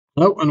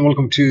Hello and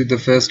welcome to the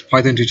first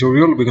Python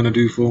tutorial we're going to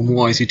do for MOO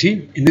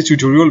ICT. In this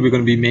tutorial we're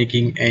going to be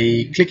making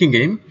a clicking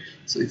game.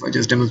 So if I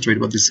just demonstrate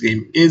what this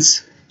game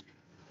is,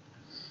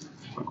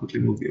 I'll quickly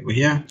move it over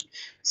here.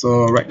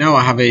 So right now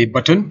I have a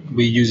button.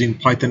 We're using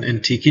Python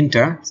and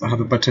Tkinter. So I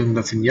have a button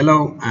that's in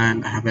yellow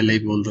and I have a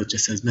label that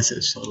just says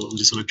message. So I'm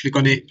just going to click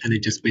on it and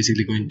it's just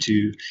basically going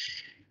to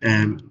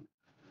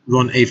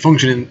run a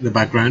function in the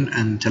background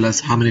and tell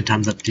us how many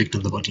times I've clicked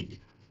on the button.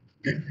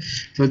 Okay,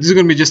 so this is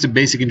going to be just a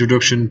basic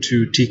introduction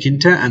to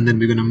Tkinter, and then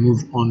we're going to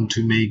move on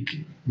to make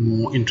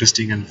more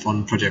interesting and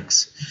fun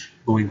projects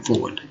going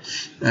forward.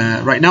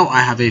 Right now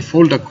I have a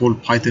folder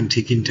called Python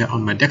Tkinter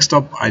on my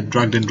desktop. I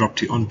dragged and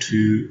dropped it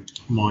onto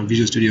my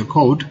Visual Studio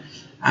Code,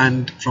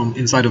 and from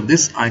inside of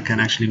this I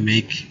can actually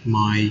make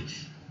my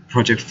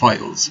project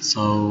files.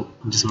 So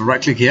I'm just going to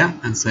right click here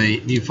and say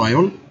new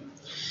file.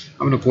 I'm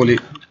going to call it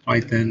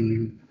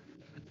Python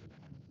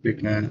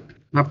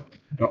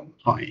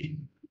app.py.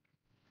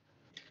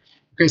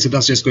 Okay, so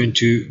that's just going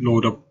to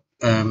load up,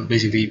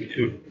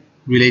 basically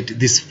relate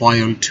this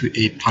file to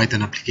a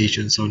Python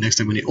application. So next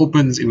time when it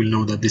opens, it will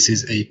know that this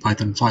is a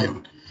Python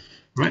file,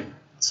 right?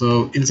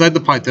 So inside the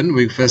Python,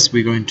 we're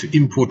going to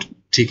import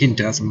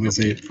Tkinter. So I'm going to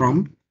say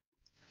from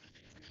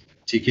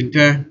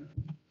Tkinter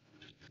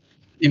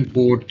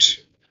import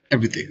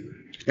everything.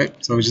 Okay,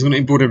 so we're just going to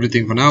import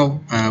everything for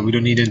now. We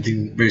don't need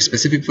anything very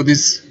specific for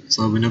this,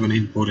 so we're not going to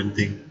import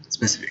anything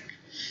specific.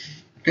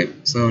 Okay,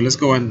 so let's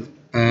go and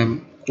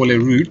call a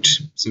root.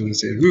 So we're going to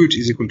say root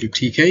is equal to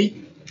tk,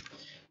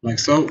 like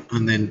so,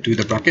 and then do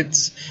the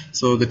brackets.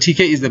 So the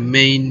tk is the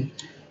main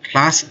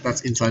class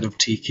that's inside of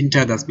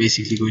Tkinter. That's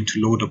basically going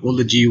to load up all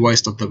the GUI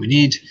stuff that we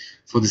need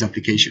for this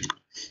application,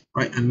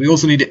 right? And we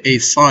also need a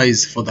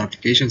size for the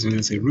application. So we're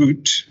going to say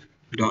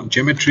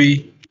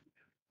root.geometry,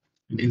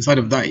 and inside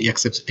of that it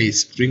accepts a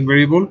string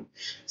variable.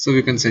 So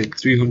we can say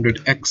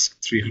 300x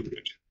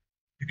 300.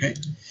 Okay,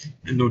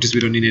 and notice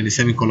we don't need any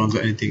semicolons or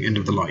anything end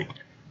of the line.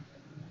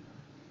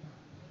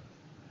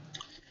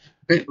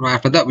 Okay, right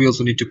after that we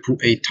also need to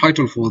put a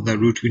title for the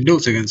root window.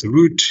 So again, so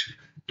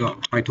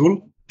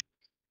root.title,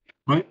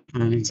 right?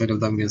 And inside of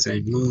that I'm going to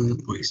say MOO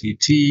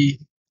ICT,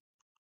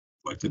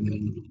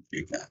 button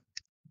like that.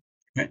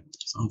 Okay,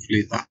 so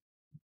hopefully that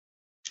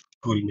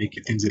will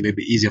make things a little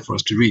bit easier for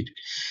us to read.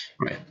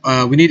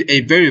 Right, we need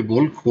a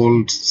variable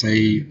called,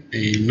 say,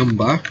 a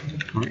number,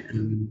 right?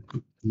 And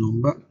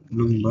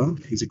number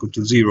is equal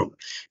to 0.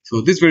 So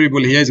this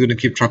variable here is going to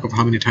keep track of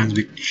how many times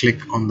we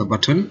click on the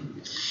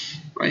button,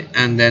 right?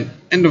 And then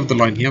end of the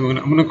line here,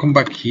 I'm going to come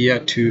back here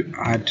to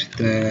add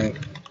the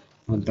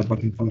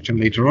button function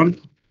later on.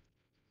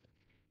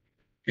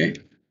 Okay,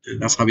 and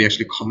that's how we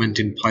actually comment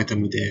in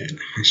Python with the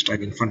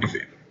hashtag in front of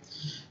it.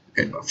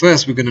 Okay, but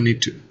first we're going to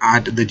need to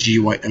add the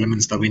GUI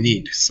elements that we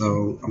need.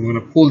 So I'm going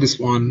to call this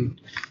one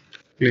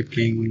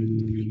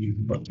clicking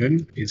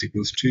button is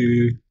equals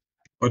to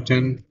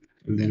button,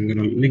 and then we're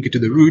going to link it to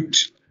the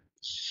root,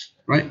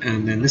 right?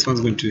 And then this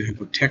one's going to have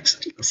a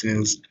text that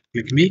says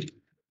click me,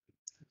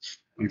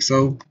 like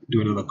so. Do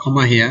another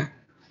comma here,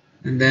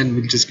 and then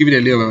we'll just give it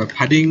a little bit of a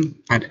padding,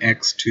 add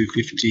x to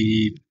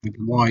 50, add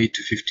y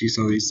to 50,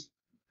 so it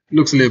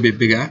looks a little bit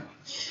bigger,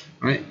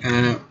 right?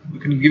 We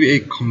can give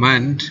it a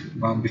command,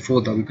 but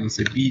before that we can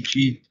say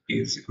bg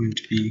is going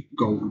to be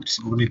gold,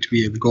 so we need to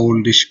be a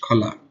goldish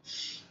color,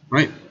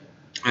 right?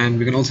 And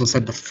we can also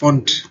set the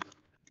font.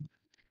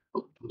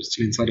 Oh, I'm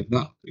still inside of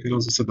that. We can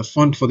also set the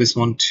font for this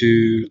one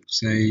to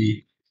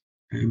say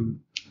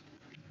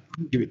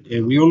give it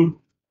Arial,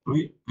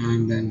 right?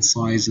 And then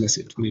size, let's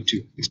say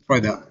 22. Let's try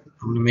that.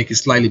 I'm going to make it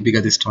slightly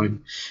bigger this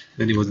time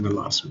than it was in the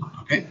last one.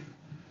 Okay,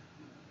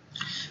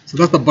 so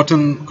that's the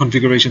button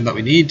configuration that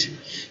we need.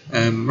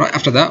 Right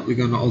after that we're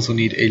going to also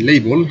need a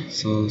label.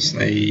 So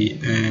say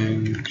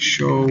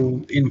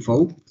show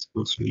info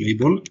equals to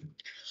label,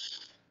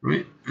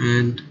 right?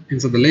 And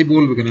inside the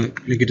label we're going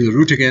to link it to the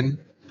root again,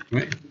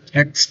 right?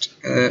 Text,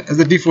 as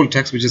the default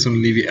text we're just going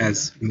to leave it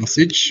as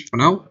message for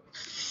now,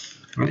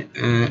 right?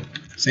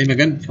 Same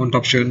again, font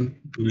option,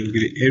 we'll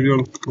give it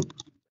Arial,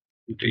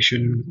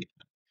 rotation,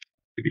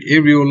 give it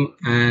Arial,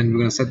 and we're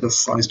going to set the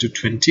size to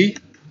 20,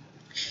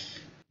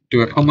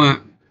 do a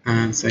comma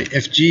and say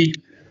FG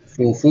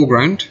for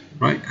foreground,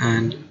 right?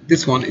 And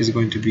this one is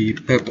going to be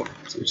purple,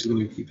 so we're just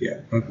going to keep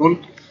it purple.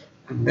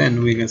 And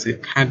then we're going to say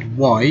pad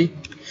Y,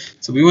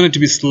 so we want it to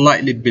be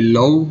slightly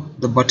below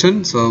the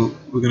button, so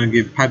we're going to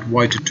give pad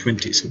Y to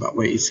 20, so that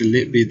way it's a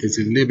little bit, there's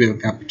a little bit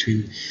of gap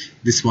between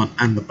this one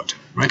and the button,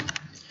 right?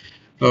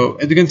 So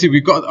as you can see, we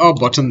got our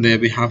button there,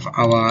 we have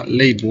our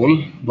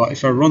label, but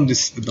if I run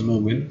this at the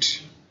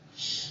moment,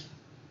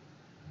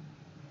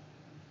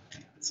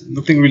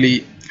 nothing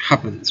really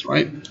happens,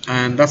 right?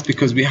 And that's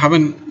because we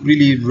haven't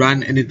really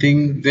ran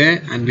anything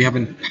there and we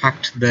haven't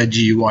packed the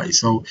GUI.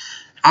 So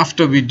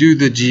after we do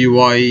the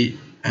GUI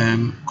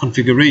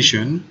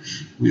configuration,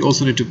 we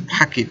also need to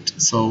pack it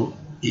so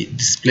it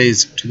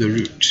displays to the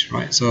root,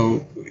 right?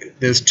 So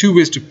there's two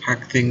ways to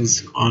pack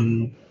things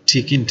on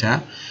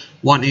Tkinter.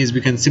 One is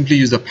we can simply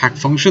use the pack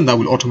function that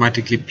will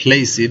automatically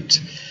place it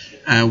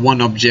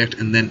one object,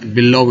 and then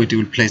below it you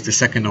will place the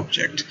second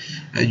object.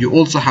 You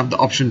also have the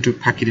option to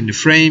pack it in a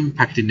frame,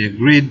 pack it in a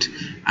grid,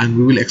 and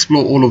we will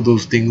explore all of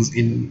those things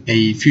in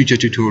a future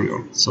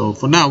tutorial. So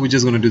for now, we're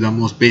just going to do the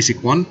most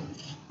basic one.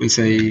 We'll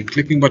say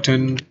clicking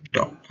button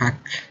dot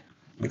pack,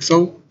 like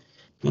so,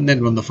 and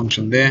then run the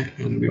function there.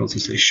 And we also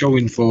say show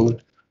info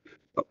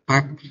dot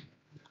pack,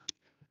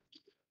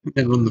 and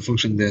then run the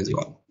function there as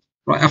well.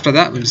 Right after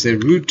that, we'll say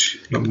root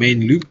dot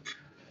main loop.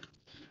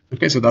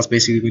 Okay, so that's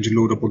basically going to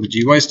load up all the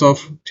GUI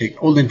stuff,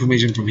 take all the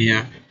information from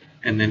here,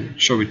 and then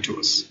show it to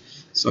us.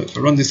 So if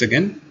I run this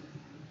again,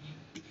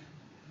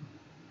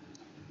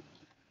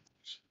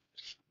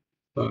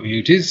 so here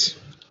it is.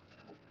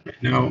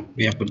 Right now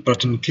we have the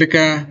button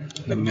clicker,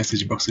 the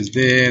message box is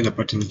there, the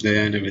button is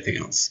there, and everything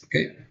else.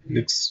 Okay,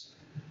 looks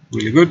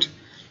really good.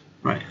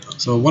 Right,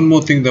 so one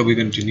more thing that we're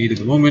going to need at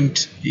the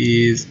moment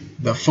is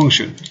the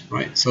function.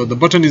 Right, so the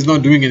button is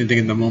not doing anything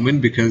in the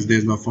moment because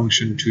there's no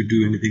function to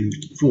do anything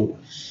for.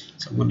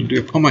 So I'm going to do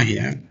a comma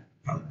here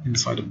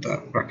inside of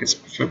the brackets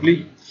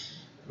preferably.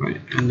 Right,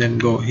 and then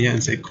go here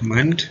and say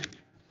command,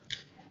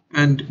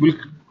 and we'll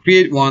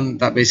create one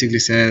that basically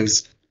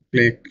says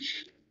click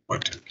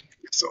button.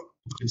 So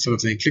instead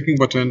of saying clicking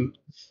button,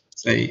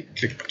 say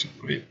click button,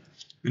 right?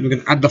 And we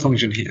can add the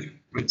function here,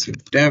 right? So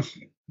def.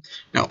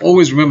 Now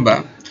always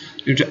remember,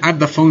 you need to add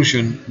the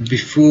function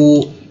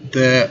before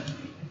the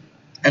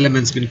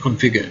elements been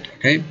configured.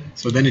 Okay,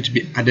 so they need to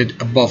be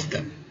added above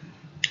them.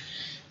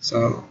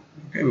 So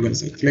okay, we're going to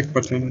say click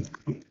button.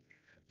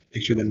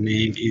 Make sure the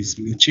name is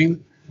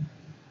matching.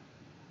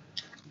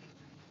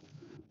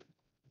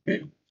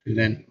 Okay, and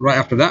then right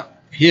after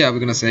that, here we're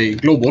going to say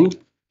global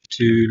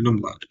to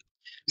number.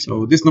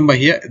 So this number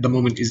here at the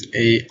moment is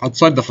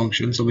outside the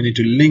function, so we need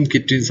to link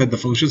it to inside the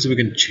function so we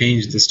can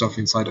change the stuff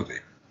inside of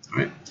it. All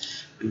right,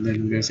 and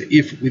then we're going to say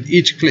if with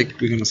each click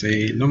we're going to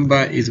say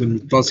number is going to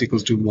be plus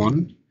equals to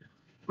 1.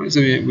 Right, so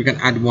we can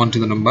add 1 to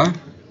the number,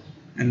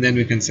 and then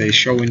we can say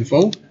show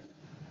info,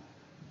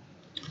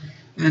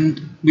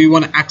 and we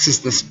want to access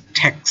this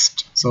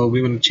text, so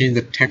we want to change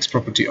the text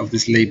property of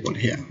this label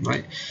here.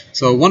 Right,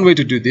 so one way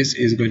to do this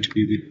is going to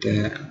be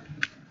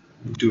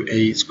with do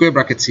a square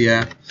brackets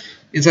here.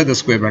 Inside the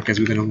square brackets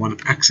we're going to want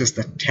to access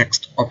the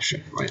text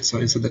option, right? So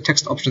inside the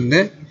text option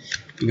there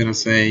we're going to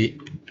say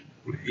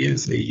here,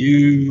 say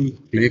you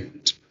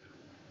clicked,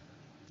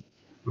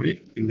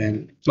 right, and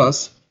then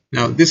plus.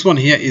 Now this one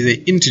here is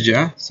an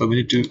integer, so we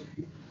need to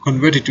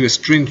convert it to a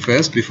string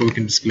first before we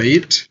can display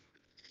it,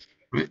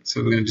 right?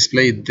 So we're going to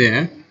display it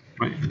there,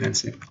 right, and then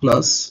say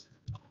plus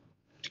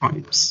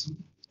types.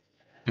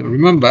 Now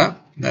remember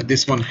that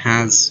this one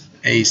has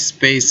a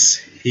space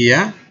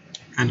here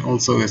and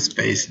also a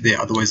space there,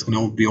 otherwise it's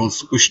going to be all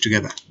squished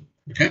together.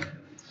 Okay,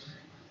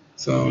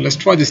 so let's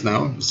try this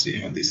now and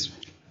see how this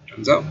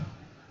turns out.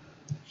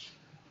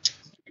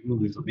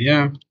 Move this over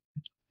here.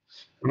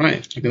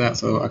 Right, look at that.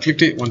 So I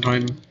clicked it one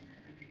time,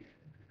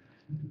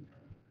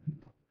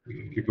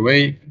 click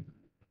away.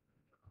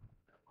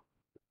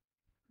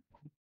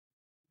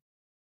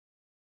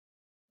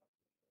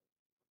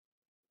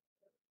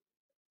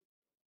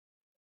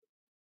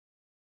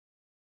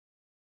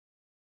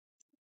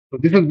 So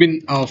this has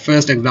been our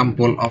first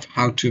example of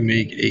how to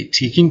make a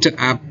Tkinter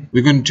app.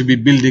 We're going to be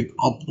building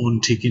up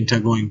on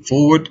Tkinter going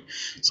forward.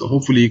 So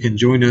hopefully you can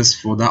join us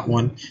for that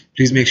one.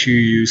 Please make sure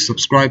you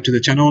subscribe to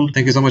the channel.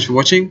 Thank you so much for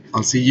watching.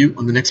 I'll see you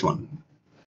on the next one.